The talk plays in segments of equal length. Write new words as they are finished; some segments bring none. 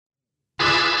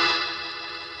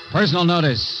Personal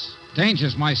notice.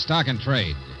 Danger's my stock and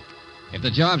trade. If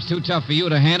the job's too tough for you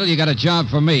to handle, you got a job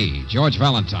for me, George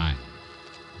Valentine.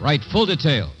 Write full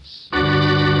details.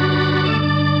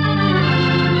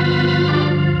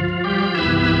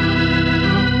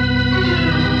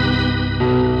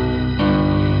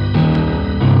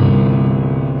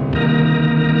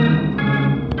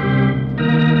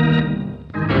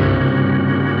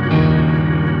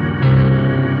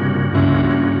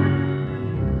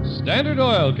 Standard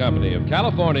Oil Company of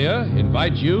California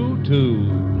invites you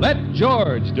to Let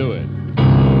George Do It.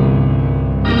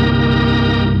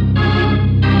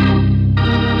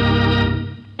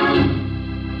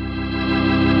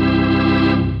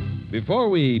 Before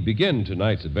we begin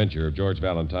tonight's adventure of George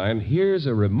Valentine, here's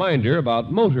a reminder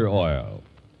about motor oil.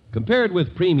 Compared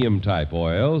with premium-type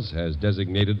oils, as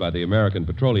designated by the American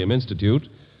Petroleum Institute,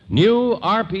 new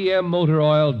RPM motor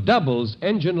oil doubles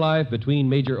engine life between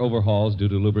major overhauls due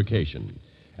to lubrication.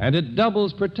 And it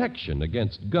doubles protection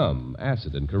against gum,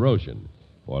 acid, and corrosion.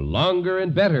 For longer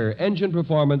and better engine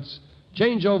performance,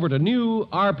 change over to new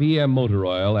RPM motor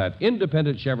oil at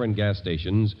independent Chevron gas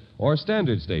stations or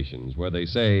standard stations where they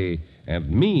say and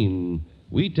mean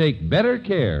we take better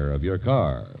care of your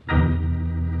car.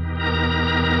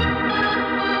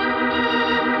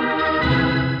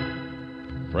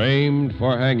 Framed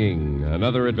for Hanging,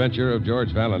 another adventure of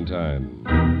George Valentine.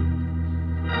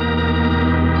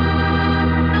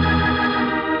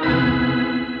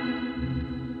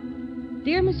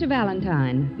 Dear Mr.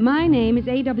 Valentine, my name is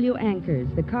A.W.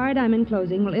 Ankers. The card I'm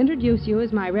enclosing will introduce you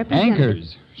as my representative.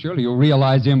 Ankers. Surely you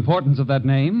realize the importance of that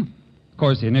name. Of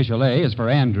course, the initial A is for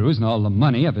Andrews and all the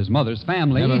money of his mother's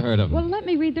family. Never heard of him. Well, let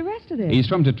me read the rest of this. He's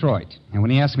from Detroit. And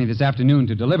when he asked me this afternoon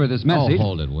to deliver this message... Oh,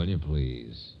 hold it, will you,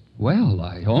 please? Well,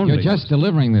 I only... You're just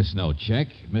delivering this note, check,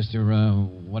 Mr.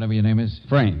 Whatever your name is?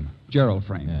 Frame. Gerald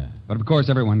Frame. Yeah. But, of course,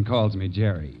 everyone calls me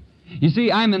Jerry. You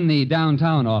see, I'm in the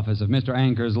downtown office of Mr.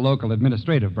 Ankers' local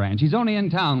administrative branch. He's only in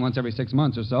town once every 6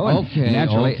 months or so. And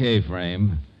naturally... Okay,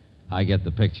 Frame. I get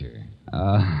the picture.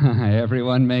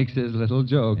 Everyone makes his little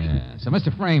joke. Yeah. So,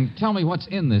 Mr. Frame, tell me what's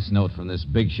in this note from this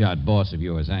big-shot boss of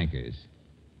yours, Ankers.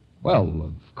 Well,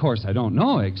 of course, I don't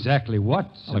know exactly what...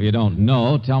 Well, if you don't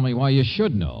know, tell me why you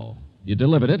should know. You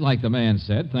delivered it like the man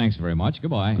said. Thanks very much.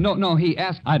 Goodbye. No, he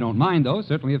asked. I don't mind, though.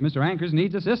 Certainly, if Mr. Ankers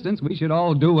needs assistance, we should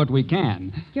all do what we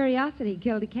can. Curiosity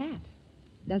killed a cat.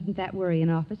 Doesn't that worry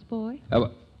an office boy?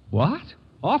 What?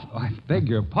 I beg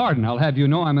your pardon. I'll have you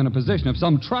know I'm in a position of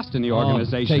some trust in the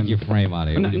organization. Take your frame out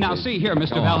of here. Now, see here,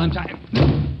 Mr. Valentine.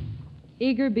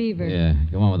 Eager Beaver. Yeah,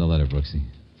 go on with the letter, Brooksy.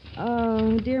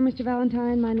 Oh, dear Mr.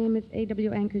 Valentine, my name is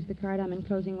A.W. Ankers. The card I'm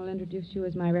enclosing will introduce you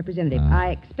as my representative. I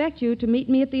expect you to meet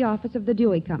me at the office of the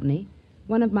Dewey Company,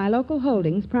 one of my local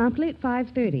holdings, promptly at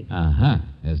 5:30. Uh-huh.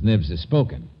 As Nibs has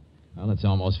spoken. Well, it's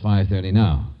almost 5:30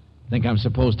 now. Think I'm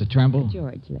supposed to tremble?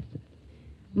 George, listen.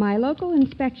 My local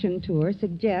inspection tour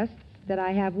suggests that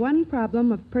I have one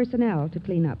problem of personnel to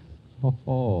clean up.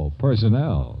 Oh,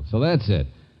 personnel. So that's it.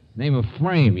 Name of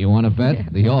Frame, you want to bet? Yeah.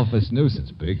 The office nuisance.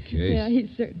 Big case. Yeah, he's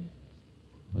certain.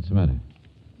 What's the matter?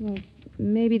 Well,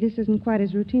 maybe this isn't quite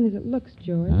as routine as it looks,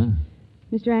 George. Huh?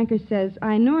 Mr. Ankers says,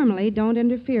 I normally don't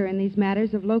interfere in these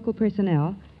matters of local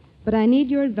personnel, but I need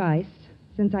your advice,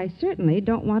 since I certainly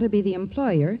don't want to be the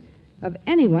employer of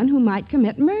anyone who might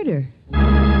commit murder.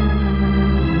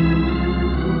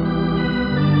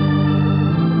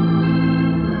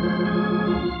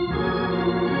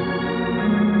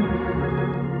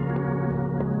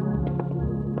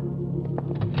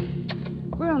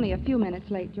 Only a few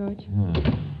minutes late, George.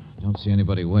 Don't see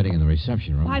anybody waiting in the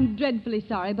reception room. I'm dreadfully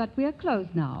sorry, but we're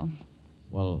closed now.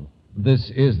 Well, this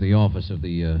is the office of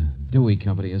the Dewey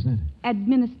Company, isn't it?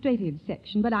 Administrative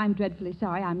section, but I'm dreadfully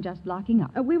sorry. I'm just locking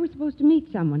up. We were supposed to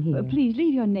meet someone here. Please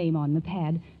leave your name on the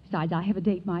pad. Besides, I have a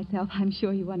date myself. I'm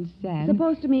sure you understand.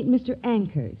 Supposed to meet Mr.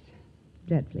 Ankers.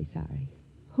 Dreadfully sorry.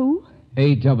 Who?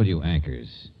 A.W.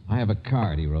 Ankers. I have a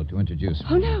card he wrote to introduce me.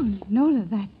 Oh, no,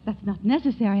 that's not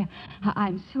necessary.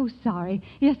 I'm so sorry.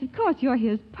 Yes, of course, you're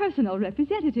his personal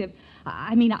representative.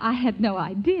 I mean, I had no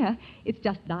idea. It's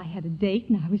just that I had a date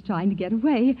and I was trying to get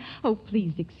away. Oh,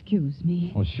 please excuse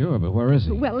me. Oh, sure, but where is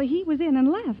he? Well, he was in and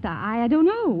left. I don't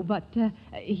know, but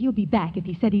he'll be back if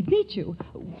he said he'd meet you.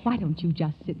 Why don't you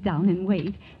just sit down and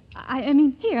wait? I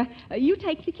mean, here, you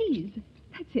take the keys.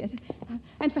 That's it.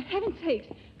 And for heaven's sakes,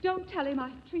 don't tell him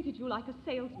I treated you like a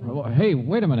salesman. Oh, hey,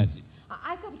 wait a minute.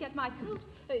 I've got to get my coat.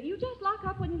 You just lock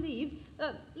up when you leave.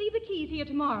 Leave the keys here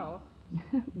tomorrow.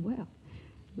 Well,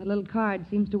 the little card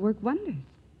seems to work wonders.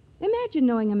 Imagine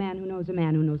knowing a man who knows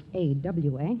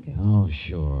A.W. Ankers. Oh,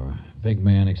 sure. Big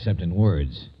man except in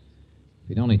words. If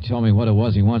he'd only told me what it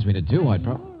was he wants me to do, I'd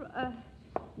probably...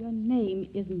 Your name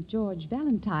isn't George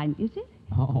Valentine, is it?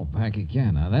 Oh, back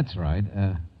again. That's right.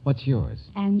 What's yours?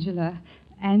 Angela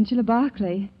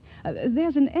Barclay.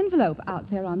 There's an envelope out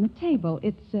there on the table.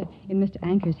 It's in Mr.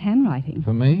 Anker's handwriting.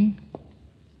 For me?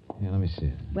 Yeah, let me see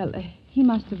it. Well, he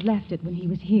must have left it when he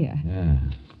was here.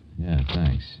 Yeah,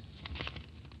 thanks.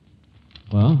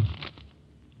 Well,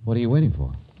 what are you waiting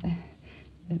for?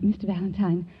 Mr.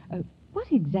 Valentine, what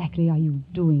exactly are you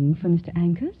doing for Mr.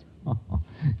 Ankers? Oh,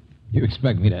 you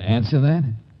expect me to answer that?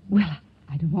 Well,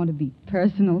 I don't want to be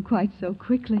personal quite so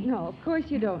quickly. No, of course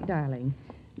you don't, darling.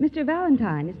 Mr.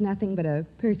 Valentine is nothing but a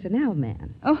personnel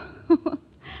man. Oh,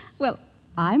 well,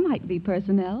 I might be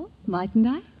personnel, mightn't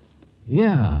I?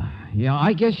 Yeah,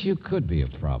 I guess you could be a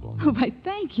problem. Oh, why,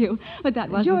 thank you. But that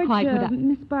wasn't George, quite what I...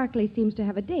 Miss Barclay seems to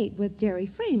have a date with Jerry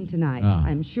Frame tonight. Ah.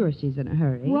 I'm sure she's in a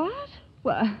hurry. What?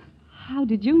 Well, how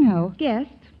did you know? Guest.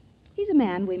 He's a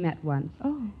man we met once.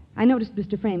 Oh. I noticed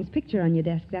Mr. Frame's picture on your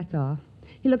desk, that's all.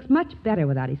 He looks much better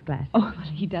without his glasses. Oh,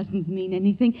 well, he doesn't mean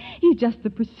anything. He's just the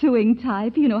pursuing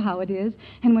type. You know how it is.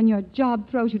 And when your job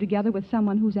throws you together with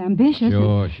someone who's ambitious...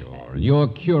 Sure. You're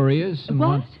curious and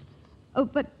What? Oh,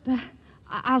 but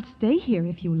I'll stay here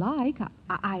if you like.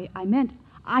 I meant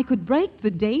I could break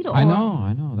the date or... I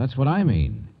know. That's what I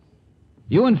mean.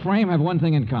 You and Frame have one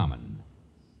thing in common.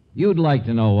 You'd like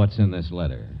to know what's in this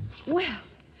letter. Well,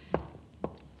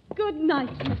 good night,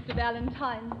 Mr.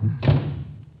 Valentine.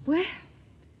 Well,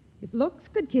 if looks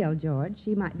could kill George,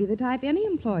 he might be the type any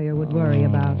employer would worry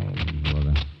about.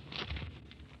 Brother.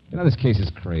 You know, this case is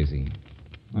crazy.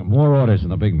 More orders than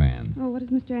the big man. Oh, what does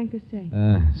Mr. Ankers say?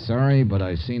 Sorry, but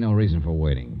I see no reason for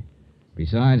waiting.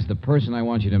 Besides, the person I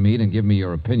want you to meet and give me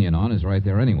your opinion on is right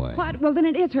there anyway. What? Well, then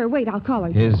it is her. Wait, I'll call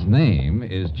her. His name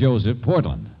is Joseph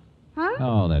Portland. Huh?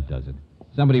 Oh, that does it.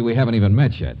 Somebody we haven't even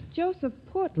met yet. Joseph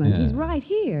Portland. Yeah. He's right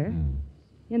here.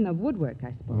 In the woodwork,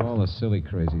 I suppose. All the silly,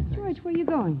 crazy things. George, where are you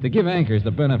going? To give Ankers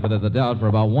the benefit of the doubt for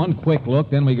about one quick look,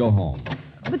 then we go home.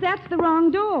 But that's the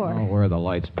wrong door. Oh, where are the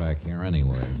lights back here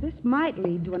anyway? This might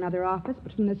lead to another office,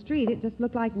 but from the street, it just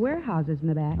looked like warehouses in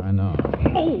the back. I know.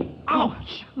 Oh,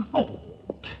 ouch! Oh.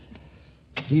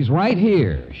 He's right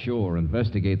here. Sure,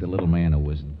 investigate the little man who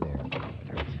wasn't there.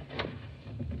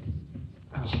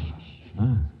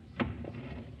 Ah.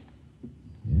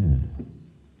 Yeah.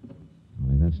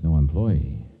 Only that's no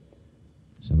employee.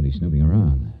 Somebody snooping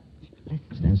around.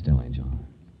 Stand still, Angel.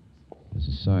 There's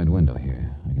a side window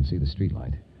here. I can see the street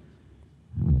light.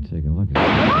 I'm going to take a look at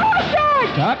it. Oh,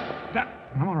 George! Stop!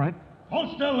 I'm all right.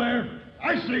 Hold still there.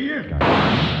 I see you.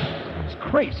 It's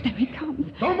crazy. There he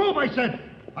comes. Don't move, I said.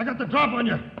 I got the drop on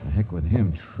you. The heck with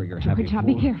him, trigger-happy George, now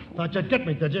fool. be careful. Thought you'd get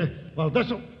me, did you? Well,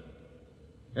 this'll...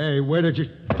 Hey, where did you...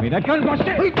 Give me that gun,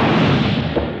 Buster!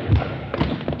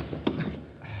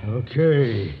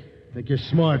 Okay. Think you're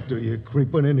smart, do you?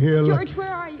 Creeping in here like... George,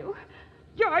 where are you?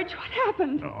 George, what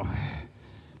happened? Oh.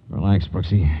 Relax,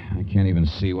 Brooksy. I can't even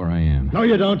see where I am. No,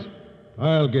 you don't.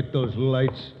 I'll get those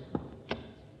lights.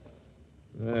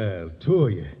 Well, two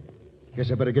of you.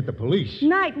 Guess I better get the police.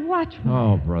 Night watchman.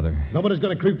 Oh, brother. Nobody's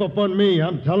gonna creep up on me,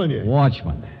 I'm telling you.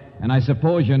 Watchman. And I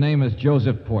suppose your name is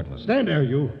Joseph Portland. Stand there,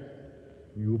 you.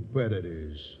 You bet it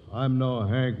is. I'm no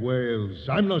Hank Wales.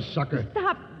 I'm no sucker.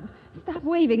 Stop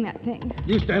waving that thing.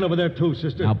 You stand over there, too,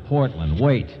 sister. Now, Portland,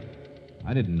 wait.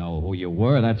 I didn't know who you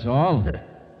were, that's all.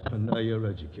 And now you're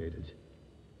educated.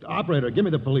 Operator, give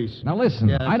me the police. Now, listen,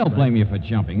 Yeah, I don't that's blame you for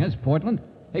jumping us, Portland.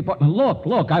 Hey, Portland,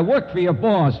 look. I work for your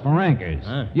boss for Ankers.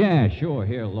 Huh? Yeah, sure.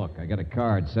 Here, look. I got a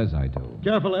card. Says I do.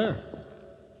 Careful there.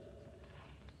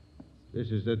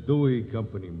 This is the Dewey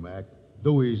Company, Mac.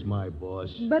 Dewey's my boss.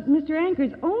 But Mr.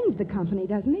 Ankers owns the company,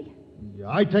 doesn't he? Yeah,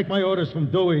 I take my orders from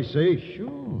Dewey, see?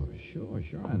 Sure.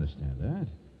 I understand that.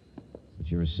 But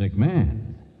you're a sick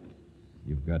man.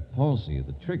 You've got palsy of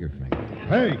the trigger finger.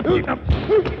 Hey!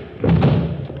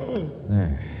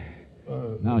 There.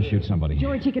 Now shoot somebody.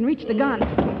 George, he can reach the gun.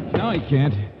 No, he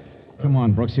can't. Come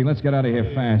on, Brooksy. Let's get out of here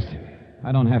fast.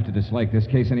 I don't have to dislike this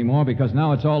case anymore because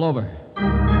now it's all over.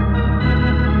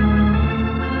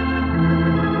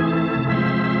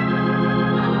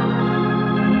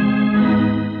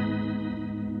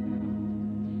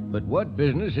 But what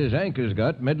business has Ankers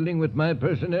got meddling with my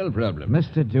personnel problem?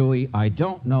 Mr. Dewey, I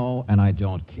don't know and I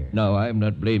don't care. No, I'm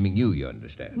not blaming you, you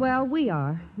understand. Well, we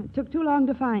are. It took too long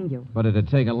to find you. But it'd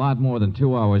take a lot more than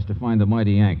 2 hours to find the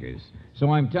mighty Ankers.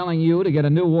 So I'm telling you to get a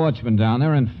new watchman down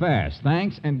there and fast.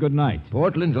 Thanks and good night.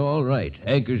 Portland's all right.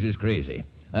 Ankers is crazy.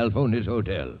 I'll phone his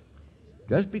hotel.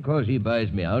 Just because he buys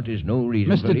me out is no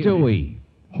reason for... Mr. Dewey,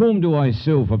 whom do I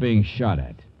sue for being shot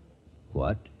at?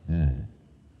 What? Yeah.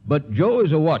 But Joe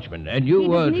is a watchman, and you He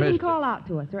didn't even trespass- call out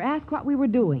to us or ask what we were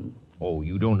doing. Oh,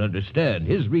 you don't understand.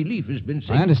 His relief has been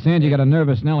I understand you got a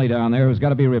nervous Nellie down there who's got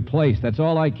to be replaced. That's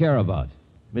all I care about.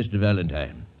 Mr.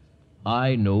 Valentine,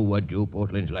 I know what Joe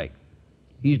Portland's like.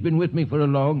 He's been with me for a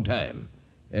long time.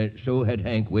 So had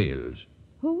Hank Wales.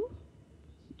 Who?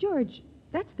 George,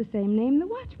 that's the same name the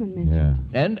watchman mentioned.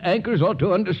 Yeah. And Ankers ought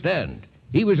to understand.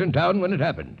 He was in town when it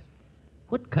happened.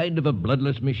 What kind of a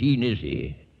bloodless machine is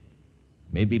he?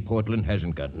 Maybe Portland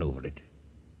hasn't gotten over it.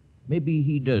 Maybe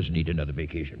he does need another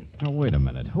vacation. Now, wait a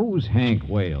minute. Who's Hank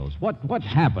Wales? What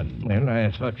happened? Well,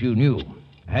 I thought you knew.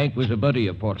 Hank was a buddy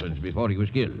of Portland's before he was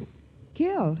killed.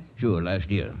 Killed? Sure, last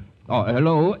year. Oh,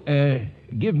 hello.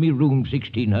 Give me room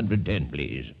 1610,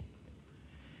 please.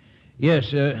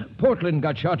 Yes, Portland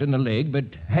got shot in the leg, but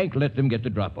Hank let them get the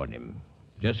drop on him.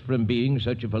 Just from being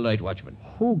such a polite watchman.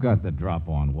 Who got the drop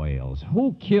on Wales?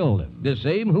 Who killed him? The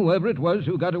same whoever it was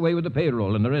who got away with the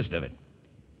payroll and the rest of it.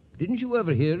 Didn't you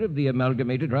ever hear of the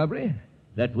amalgamated robbery?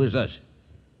 That was us.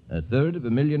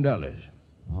 $250,000.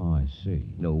 Oh, I see.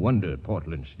 No wonder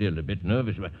Portland's still a bit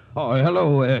nervous. Oh,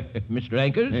 hello, Mr.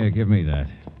 Ankers. Here, give me that.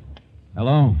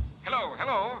 Hello?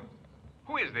 Hello?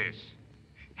 Who is this?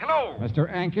 Hello?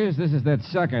 Mr. Ankers, this is that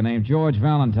sucker named George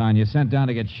Valentine you sent down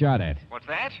to get shot at. What's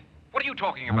that? What are you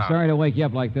talking I'm about? sorry to wake you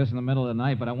up like this in the middle of the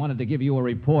night, but I wanted to give you a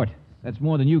report. That's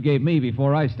more than you gave me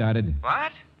before I started.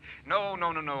 What? No.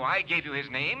 I gave you his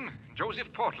name, Joseph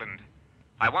Portland.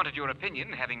 I wanted your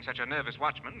opinion, having such a nervous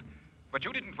watchman, but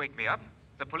you didn't wake me up.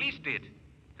 The police did.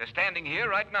 They're standing here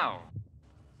right now.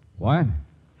 What?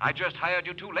 I just hired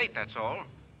you too late, that's all.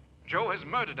 Joe has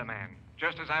murdered a man,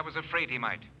 just as I was afraid he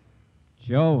might.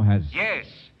 Joe has... Yes,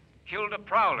 killed a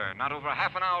prowler not over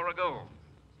half an hour ago.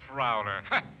 Prowler.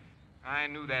 I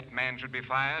knew that man should be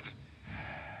fired.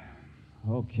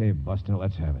 Okay, Buster,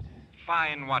 let's have it.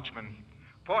 Fine watchman.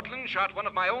 Portland shot one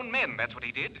of my own men, that's what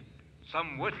he did.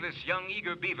 Some worthless young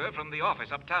eager beaver from the office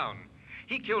uptown.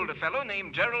 He killed a fellow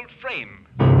named Gerald Frame.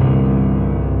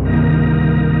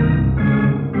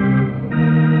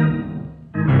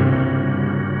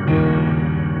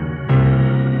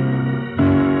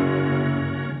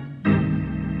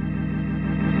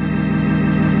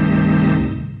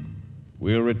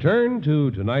 We'll return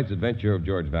to tonight's adventure of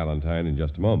George Valentine in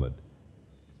just a moment.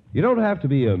 You don't have to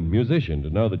be a musician to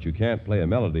know that you can't play a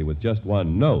melody with just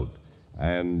one note.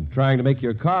 And trying to make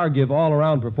your car give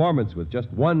all-around performance with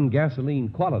just one gasoline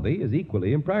quality is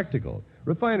equally impractical.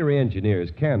 Refinery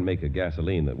engineers can make a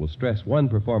gasoline that will stress one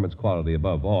performance quality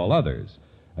above all others.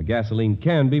 A gasoline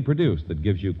can be produced that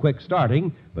gives you quick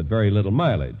starting but very little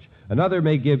mileage. Another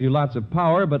may give you lots of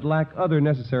power but lack other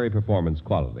necessary performance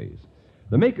qualities.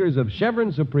 The makers of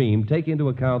Chevron Supreme take into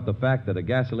account the fact that a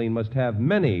gasoline must have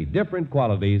many different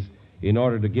qualities in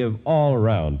order to give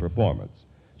all-around performance.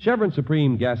 Chevron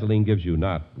Supreme gasoline gives you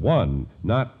not one,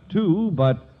 not two,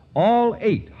 but all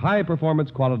 8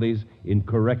 high-performance qualities in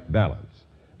correct balance.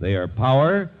 They are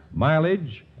power,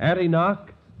 mileage,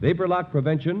 anti-knock, vapor lock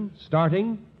prevention,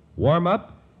 starting,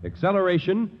 warm-up,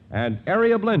 acceleration, and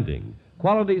area blending,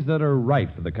 qualities that are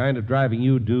right for the kind of driving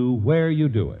you do where you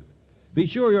do it. Be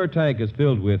sure your tank is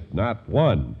filled with not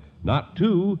one, not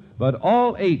two, but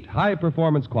all 8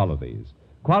 high-performance qualities.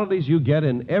 Qualities you get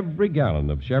in every gallon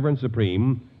of Chevron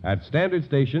Supreme at standard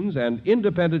stations and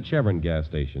independent Chevron gas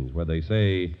stations where they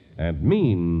say and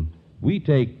mean, we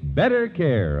take better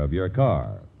care of your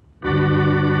car.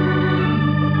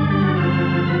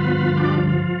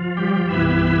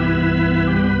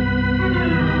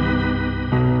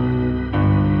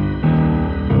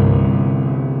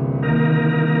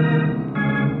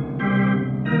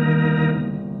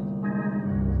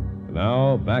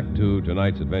 Now, back to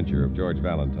tonight's adventure of George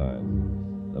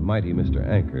Valentine. The mighty Mr.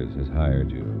 Ankers has hired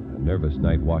you. A nervous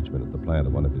night watchman at the plant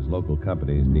of one of his local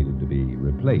companies needed to be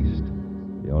replaced.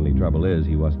 The only trouble is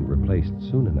he wasn't replaced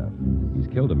soon enough.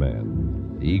 He's killed a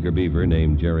man, the eager beaver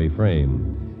named Jerry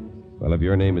Frame. Well, if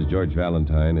your name is George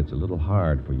Valentine, it's a little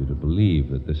hard for you to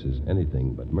believe that this is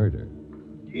anything but murder.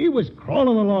 He was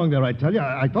crawling along there, I tell you.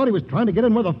 I thought he was trying to get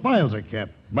in where the files are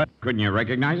kept. But couldn't you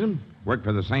recognize him? Worked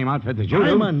for the same outfit that you do?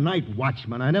 I'm a night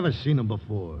watchman. I never seen him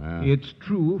before. It's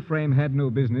true Frame had no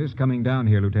business coming down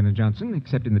here, Lieutenant Johnson,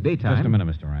 except in the daytime. Just a minute,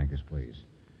 Mr. Ankers, please.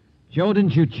 Joe,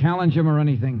 didn't you challenge him or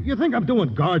anything? You think I'm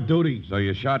doing guard duty? So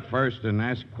you shot first and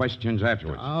asked questions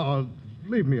afterwards. Oh,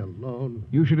 leave me alone.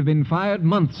 You should have been fired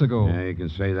months ago. Yeah, you can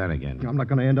say that again. I'm not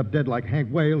going to end up dead like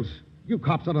Hank Wales. You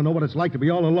cops ought to know what it's like to be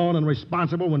all alone and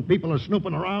responsible when people are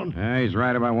snooping around. Yeah, he's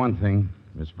right about one thing.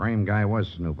 This Frame guy was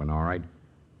snooping, all right.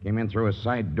 Came in through a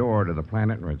side door to the plant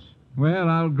entrance. Well,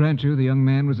 I'll grant you the young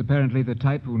man was apparently the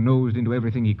type who nosed into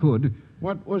everything he could.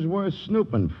 What was worth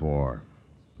snooping for?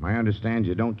 I understand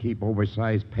you don't keep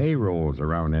oversized payrolls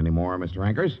around anymore, Mr.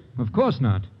 Ankers. Of course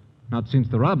not. Not since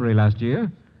the robbery last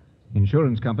year.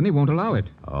 Insurance company won't allow it.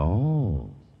 Oh.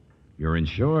 You're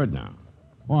insured now.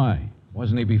 Why?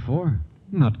 Wasn't he before?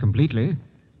 Not completely.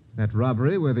 That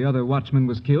robbery where the other watchman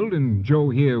was killed and Joe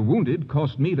here wounded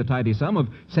cost me the tidy sum of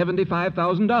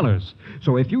 $75,000.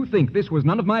 So if you think this was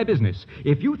none of my business,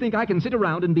 if you think I can sit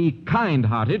around and be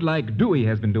kind-hearted like Dewey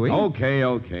has been doing...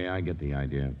 Okay. I get the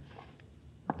idea.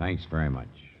 Thanks very much.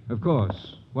 Of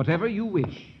course. Whatever you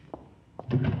wish.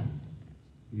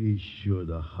 He's sure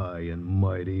the high and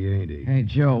mighty, ain't he? Hey,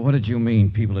 Joe, what did you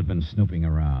mean people had been snooping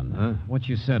around? Huh? What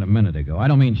you said a minute ago. I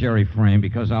don't mean Jerry Frame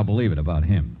because I'll believe it about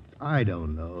him. I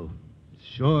don't know.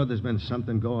 Sure, there's been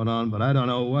something going on, but I don't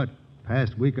know what.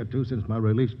 Past week or two since my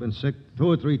relief's been sick,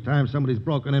 2 or 3 times somebody's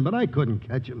broken in, but I couldn't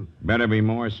catch him. Better be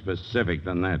more specific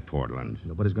than that, Portland.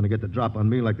 Nobody's going to get the drop on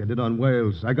me like they did on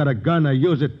Wales. I got a gun, I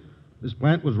use it. This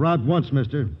plant was robbed once,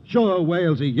 mister. Sure,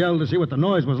 Wales, he yelled to see what the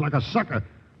noise was, like a sucker.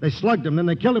 They slugged him, then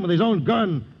they killed him with his own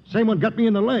gun. Same one got me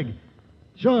in the leg.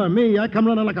 Sure, me, I come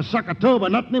running like a sucker, too,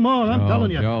 but not anymore, I'm telling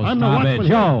you. Joe, I'm the stop watchman it.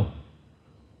 Joe!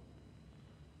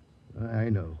 I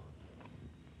know.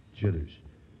 Jitters.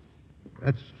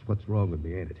 That's what's wrong with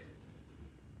me, ain't it?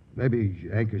 Maybe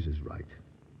Ankers is right.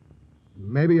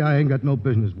 Maybe I ain't got no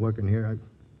business working here.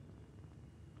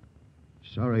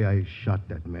 Sorry I shot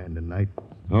that man tonight.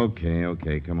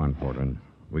 Okay. Come on, Portland.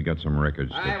 We got some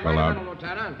records to fill out. Wait a minute,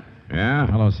 Lieutenant. Yeah?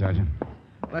 Hello, Sergeant.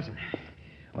 Listen,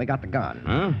 we got the gun.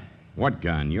 Huh? What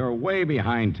gun? You're way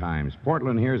behind times.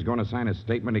 Portland here is going to sign a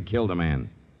statement he killed a man.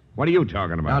 What are you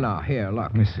talking about? No, here,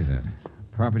 look. Let me see that.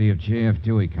 Property of J.F.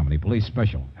 Dewey Company, police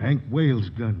special. Hank Wales'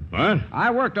 gun. What? I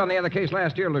worked on the other case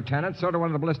last year, Lieutenant. So did one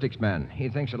of the ballistics men. He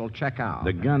thinks it'll check out.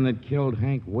 The gun that killed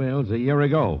Hank Wales a year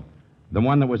ago. The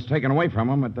one that was taken away from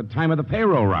him at the time of the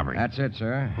payroll robbery. That's it,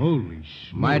 sir. Holy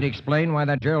smoke. Might explain why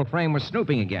that Gerald Frame was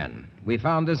snooping again. We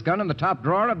found this gun in the top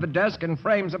drawer of the desk in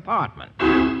Frame's apartment.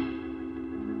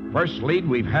 First lead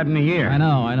we've had in a year. I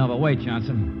know, but wait,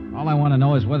 Johnson. All I want to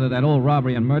know is whether that old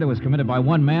robbery and murder was committed by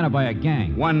one man or by a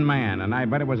gang. One man, and I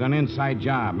bet it was an inside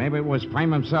job. Maybe it was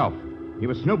Frame himself. He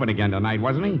was snooping again tonight,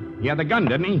 wasn't he? He had the gun,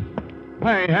 didn't he?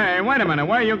 Hey, wait a minute.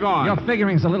 Where are you going? Your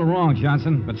figuring's a little wrong,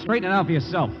 Johnson, but straighten it out for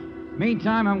yourself.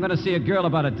 Meantime, I'm going to see a girl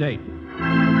about a date.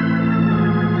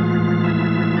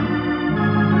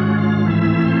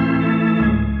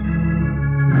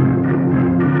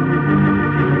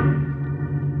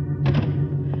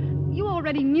 You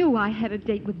already knew I had a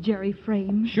date with Jerry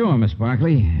Frame. Sure, Miss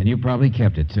Barkley, and you probably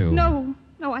kept it, too. No,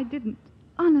 I didn't.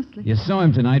 Honestly. You saw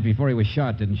him tonight before he was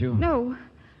shot, didn't you? No.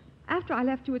 After I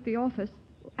left you at the office,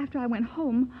 after I went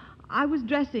home, I was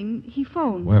dressing. He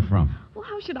phoned. Where from? Well,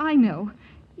 how should I know?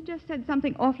 He just said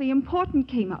something awfully important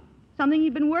came up. Something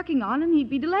he'd been working on, and he'd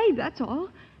be delayed, that's all.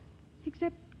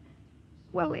 Except...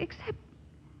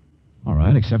 All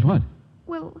right, except what?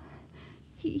 Well,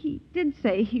 he did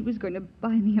say he was going to buy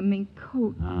me a mink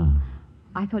coat. Ah.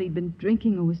 I thought he'd been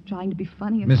drinking or was trying to be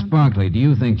funny or Miss something. Barkley, do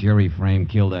you think Jerry Frame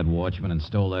killed that watchman and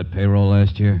stole that payroll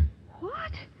last year?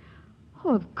 What?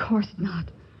 Oh, of course not.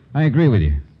 I agree with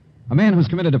you. A man who's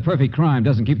committed a perfect crime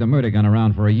doesn't keep the murder gun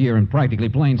around for a year in practically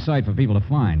plain sight for people to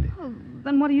find. Well,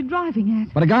 then what are you driving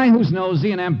at? But a guy who's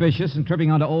nosy and ambitious and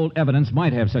tripping onto old evidence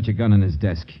might have such a gun in his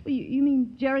desk. You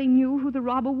mean Jerry knew who the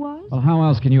robber was? Well, how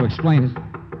else can you explain it?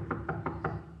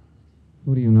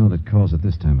 Who do you know that calls at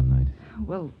this time of night?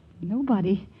 Well,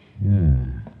 nobody. Yeah.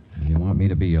 You want me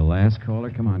to be your last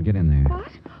caller? Come on, get in there. What?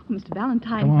 Oh, Mr.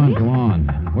 Valentine. Go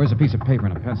on. Where's a piece of paper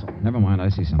and a pencil? Never mind, I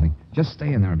see something. Just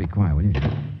stay in there and be quiet, will you?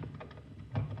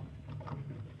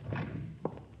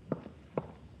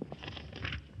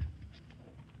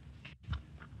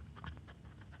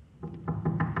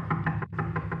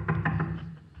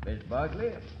 Miss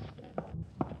Barkley?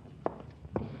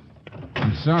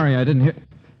 I'm sorry, I didn't hear...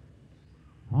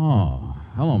 Oh,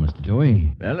 hello, Mr.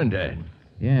 Dewey. Valentine.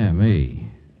 Yeah, me.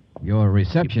 Your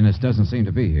receptionist doesn't seem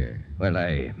to be here. Well,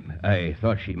 I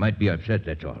thought she might be upset,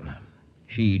 that's all.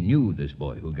 She knew this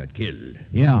boy who got killed.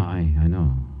 Yeah, I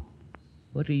know.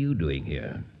 What are you doing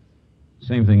here?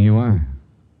 Same thing you are.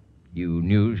 You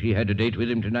knew she had a date with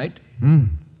him tonight?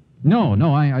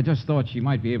 No, I just thought she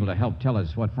might be able to help tell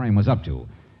us what Frame was up to.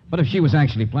 But if she was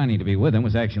actually planning to be with him,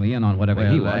 was actually in on whatever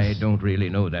he was... I don't really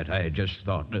know that. I just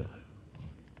thought...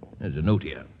 there's a note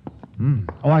here.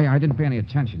 Oh, I didn't pay any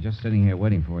attention. Just sitting here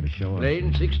waiting for her to show up.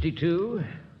 Lane 62,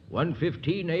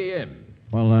 1:15 a.m.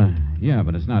 Well, yeah,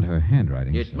 but it's not her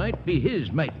handwriting. It might be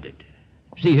his, mightn't it?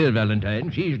 See here, Valentine,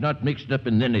 she's not mixed up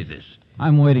in any of this.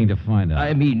 I'm waiting to find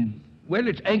out. Well,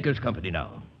 it's Anker's company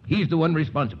now. He's the one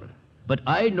responsible. But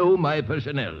I know my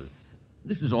personnel.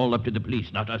 This is all up to the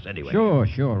police, not us anyway. Sure.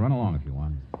 Run along if you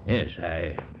want. Yes,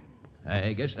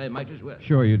 I guess I might as well.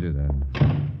 Sure, you do that.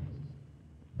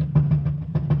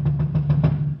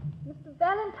 Mr.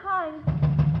 Valentine.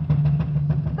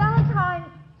 Valentine,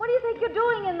 what do you think you're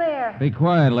doing in there? Be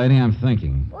quiet, lady. I'm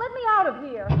thinking. Let me out of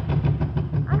here.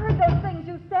 I heard those things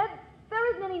you said.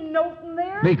 There isn't any note in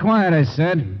there. Be quiet, I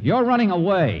said. You're running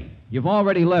away. You've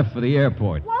already left for the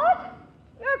airport. What?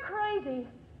 You're crazy.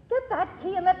 Get that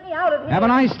key and let me out of here. Have a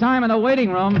nice time in the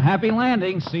waiting room. Happy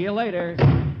landing. See you later.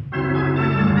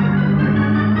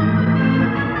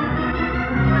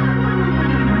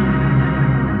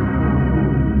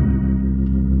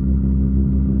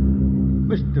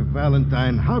 Mr.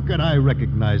 Valentine, how could I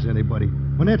recognize anybody?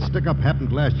 When that stick-up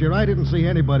happened last year, I didn't see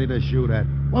anybody to shoot at.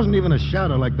 Wasn't even a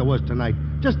shadow like there was tonight.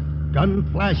 Just gun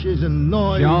flashes and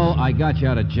noise. Joe, I got you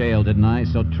out of jail, didn't I?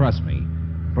 So trust me.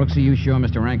 Brooksy, you sure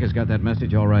Mr. Ranker's got that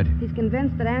message all right? He's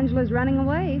convinced that Angela's running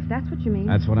away, if that's what you mean.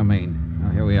 That's what I mean.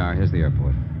 Well, here we are. Here's the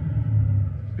airport.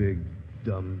 Big,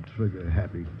 dumb,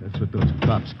 trigger-happy. That's what those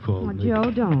cops call Oh, me.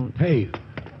 Joe, don't. Hey,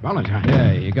 Valentine.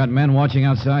 Yeah, you got men watching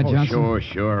outside, Johnson?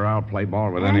 Sure. I'll play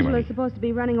ball with Angela's anybody. supposed to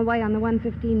be running away on the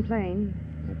 1:15 plane.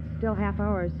 It's still half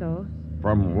hour or so.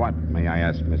 From what, may I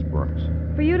ask, Miss Brooks?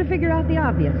 For you to figure out the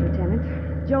obvious,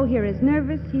 Lieutenant. Joe here is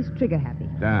nervous. He's trigger-happy.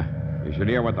 You should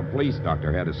hear what the police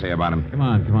doctor had to say about him. Come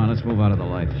on. Let's move out of the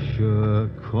light. Sure,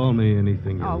 call me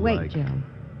anything you Oh, like. wait, Joe.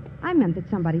 I meant that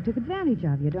somebody took advantage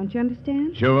of you. Don't you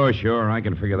understand? Sure. I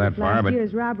can figure that If far, last but...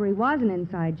 year's robbery was an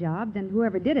inside job, then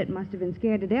whoever did it must have been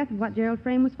scared to death of what Gerald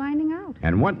Frame was finding out.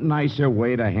 And what nicer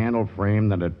way to handle Frame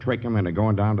than to trick him into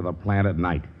going down to the plant at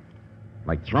night?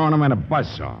 Like throwing him in a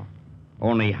buzzsaw.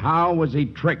 Only how was he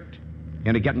tricked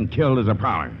into getting killed as a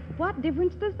prowler? What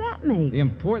difference does that make? The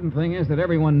important thing is that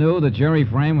everyone knew that Jerry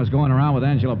Frame was going around with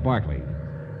Angela Barkley.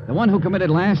 The one who committed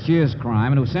last year's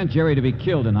crime and who sent Jerry to be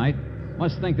killed tonight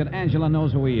must think that Angela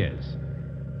knows who he is.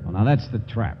 Well, now that's the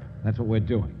trap. That's what we're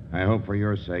doing. I hope for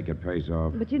your sake it pays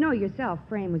off. But you know yourself,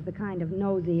 Frame was the kind of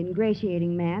nosy,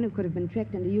 ingratiating man who could have been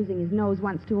tricked into using his nose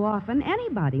once too often.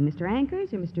 Anybody, Mr.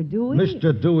 Ankers or Mr. Dewey.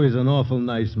 Mr. Dewey's an awful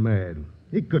nice man.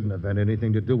 He couldn't have had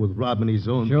anything to do with robbing his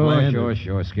own plant.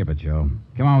 Sure. Skip it, Joe.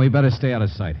 Come on, we better stay out of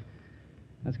sight.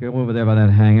 Let's go over there by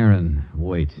that hangar and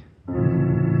wait.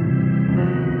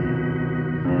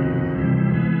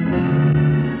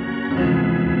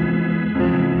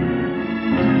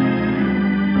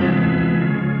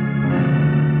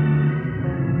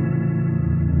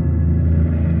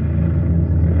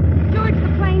 George,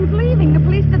 the plane's leaving. The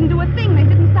police didn't do a thing. They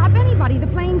didn't stop anybody. The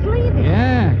plane's leaving.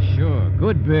 Yeah, sure.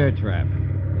 Good bear trap.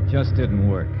 It just didn't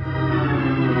work.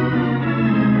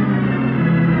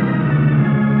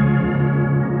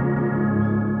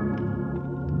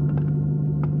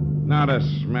 Not a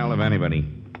smell of anybody.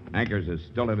 Ankers is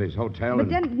still at his hotel. But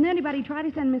didn't anybody try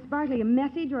to send Miss Barkley a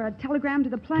message or a telegram to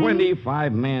the plane?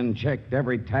 25 men checked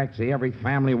every taxi, every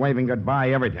family waving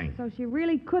goodbye, everything. So she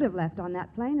really could have left on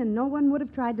that plane, and no one would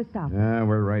have tried to stop her. Yeah,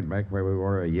 we're right back where we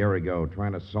were a year ago,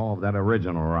 trying to solve that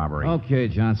original robbery. Okay,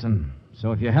 Johnson.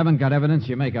 So if you haven't got evidence,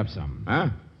 you make up some. Huh?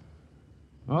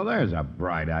 Oh, there's a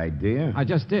bright idea. I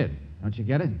just did. Don't you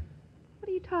get it? What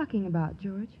are you talking about,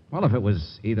 George? Well, if it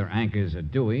was either Ankers or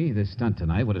Dewey, this stunt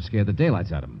tonight would have scared the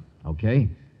daylights out of them. Okay?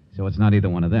 So it's not either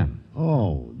one of them.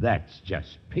 Oh, that's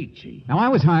just peachy. Now, I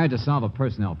was hired to solve a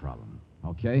personnel problem.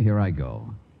 Okay, here I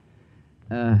go.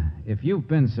 If you've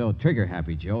been so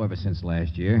trigger-happy, Joe, ever since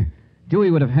last year,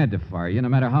 Dewey would have had to fire you no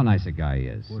matter how nice a guy he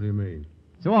is. What do you mean?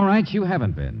 So, all right, you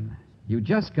haven't been. You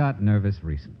just got nervous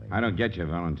recently. I don't get you,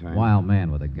 Valentine. Wild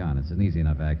man with a gun. It's an easy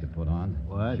enough act to put on.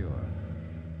 What? Sure.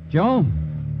 Joe,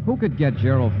 who could get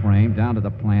Gerald Frame down to the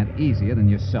plant easier than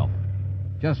yourself?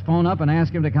 Just phone up and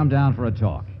ask him to come down for a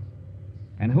talk.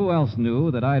 And who else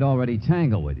knew that I'd already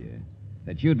tangled with you?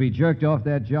 That you'd be jerked off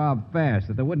that job fast,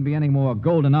 that there wouldn't be any more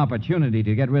golden opportunity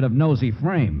to get rid of Nosy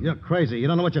Frame? You're crazy. You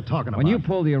don't know what you're talking about. When you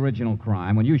pulled the original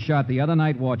crime, when you shot the other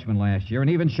night watchman last year, and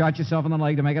even shot yourself in the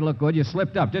leg to make it look good, you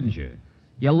slipped up, didn't you?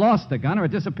 You lost the gun or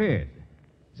it disappeared.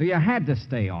 So you had to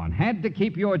stay on, had to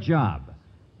keep your job.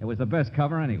 It was the best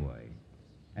cover anyway.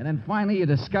 And then finally you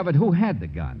discovered who had the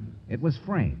gun. It was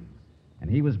Frame. And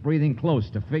he was breathing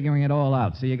close to figuring it all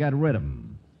out, so you got rid of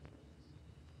him.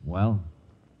 Well?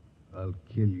 I'll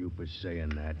kill you for saying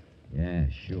that. Yeah,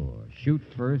 sure. Shoot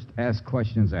first, ask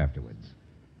questions afterwards.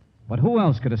 But who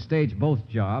else could have staged both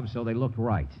jobs so they looked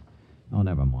right? Oh,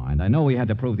 never mind. I know we had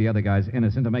to prove the other guy's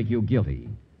innocent to make you guilty.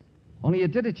 Only you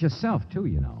did it yourself, too,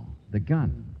 you know. The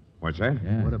gun. What's that?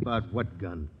 Yeah. What about what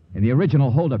gun? In the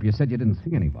original holdup, you said you didn't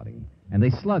see anybody. And they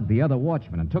slugged the other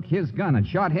watchman and took his gun and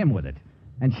shot him with it.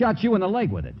 And shot you in the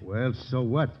leg with it. Well, so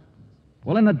what?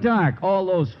 Well, in the dark, all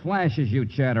those flashes you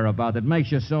chatter about that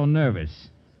makes you so nervous.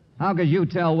 How could you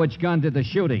tell which gun did the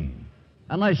shooting?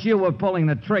 Unless you were pulling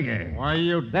the trigger. Why,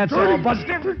 you... That's all,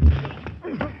 Buster.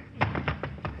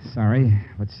 Sorry,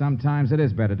 but sometimes it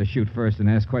is better to shoot first and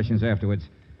ask questions afterwards.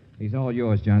 He's all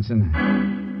yours, Johnson.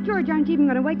 George, aren't you even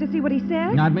going to wait to see what he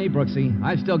says? Not me, Brooksy.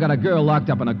 I've still got a girl locked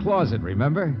up in a closet,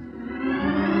 remember?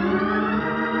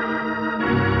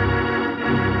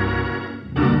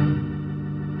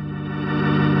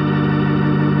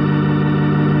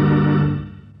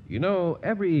 You know,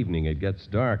 every evening it gets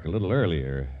dark a little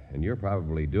earlier, and you're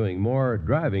probably doing more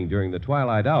driving during the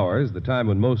twilight hours, the time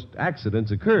when most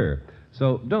accidents occur.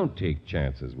 So don't take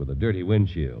chances with a dirty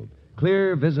windshield.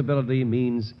 Clear visibility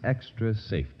means extra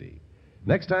safety.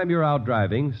 Next time you're out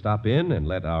driving, stop in and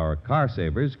let our car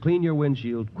savers clean your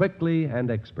windshield quickly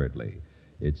and expertly.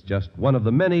 It's just one of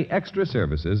the many extra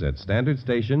services at standard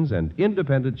stations and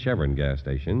independent Chevron gas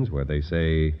stations where they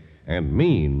say and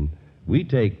mean, we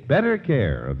take better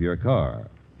care of your car.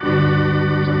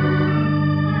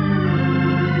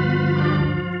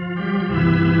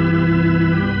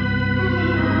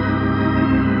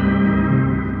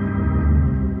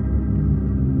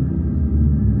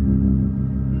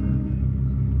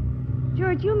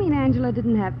 George, you mean Angela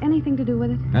didn't have anything to do with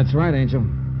it? That's right, Angel.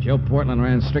 Joe Portland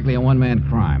ran strictly a one-man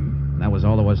crime. That was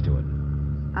all there was to it.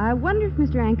 I wonder if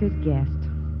Mr. Anchors guessed.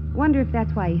 Wonder if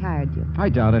that's why he hired you. I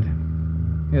doubt it.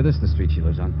 Here, this is the street she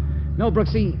lives on. No,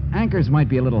 Brooksy, Anchors might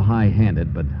be a little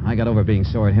high-handed, but I got over being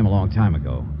sore at him a long time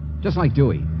ago. Just like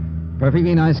Dewey.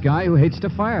 Perfectly nice guy who hates to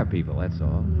fire people, that's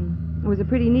all. It was a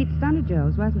pretty neat stunt of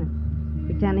Joe's, wasn't it?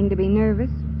 Pretending to be nervous.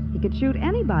 He could shoot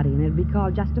anybody, and it'd be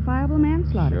called justifiable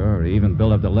manslaughter. Sure, he even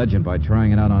built up the legend by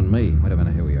trying it out on me. Wait a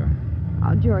minute, here we are.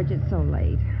 Oh, George, it's so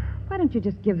late. Why don't you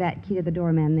just give that key to the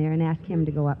doorman there and ask him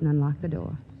to go up and unlock the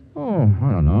door? Oh,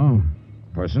 I don't know.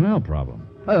 Personnel problem.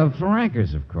 For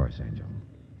Anchors, of course, Angel.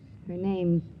 Her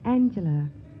name's Angela,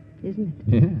 isn't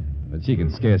it? Yeah, but she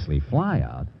can scarcely fly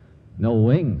out. No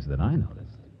wings that I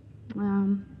noticed.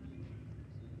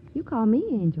 You call me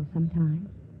Angel sometime.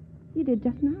 You did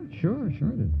just now. Sure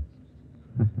did.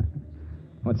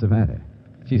 What's the matter?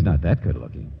 She's not that good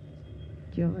looking.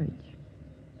 George,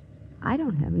 I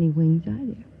don't have any wings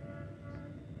either.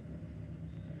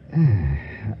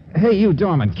 Hey, you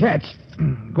doorman, catch.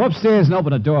 Go upstairs and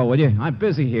open the door, will you? I'm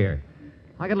busy here.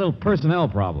 I got a little personnel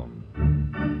problem.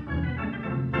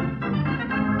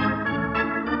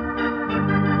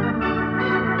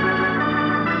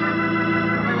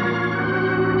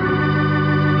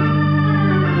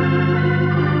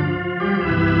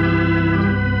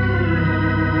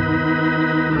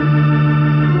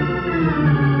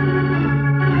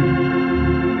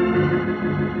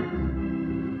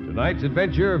 Tonight's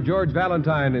adventure of George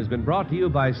Valentine has been brought to you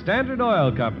by Standard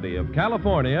Oil Company of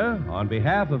California on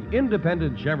behalf of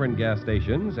independent Chevron gas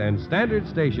stations and Standard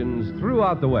stations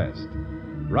throughout the West.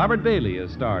 Robert Bailey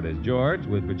is starred as George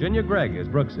with Virginia Gregg as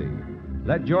Brooksy.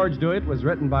 Let George Do It was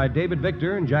written by David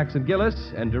Victor and Jackson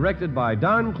Gillis and directed by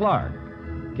Don Clark.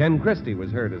 Ken Christie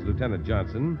was heard as Lieutenant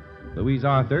Johnson, Louise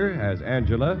Arthur as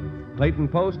Angela, Clayton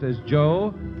Post as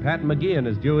Joe, Pat McGeehan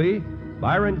as Dewey,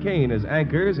 Byron Kane as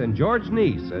Anchors, and George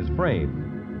Neese as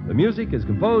Frame. The music is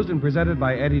composed and presented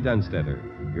by Eddie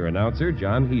Dunstetter. Your announcer,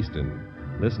 John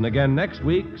Heaston. Listen again next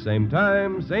week, same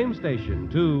time, same station,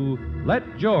 to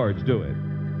Let George Do It.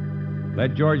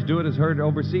 Let George Do It is heard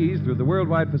overseas through the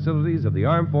worldwide facilities of the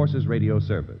Armed Forces Radio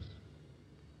Service.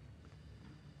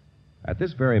 At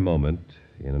this very moment,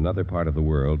 in another part of the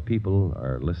world, people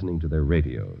are listening to their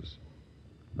radios.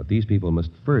 But these people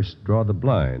must first draw the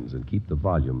blinds and keep the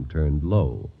volume turned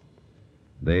low.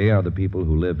 They are the people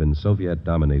who live in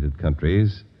Soviet-dominated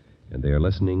countries, and they are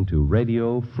listening to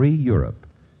Radio Free Europe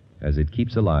as it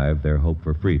keeps alive their hope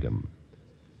for freedom.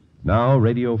 Now,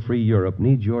 Radio Free Europe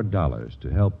needs your dollars to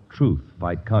help truth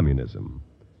fight communism.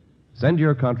 Send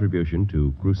your contribution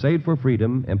to Crusade for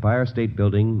Freedom, Empire State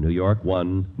Building, New York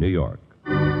 1, New York.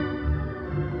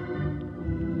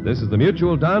 This is the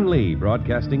Mutual Don Lee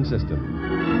Broadcasting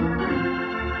System.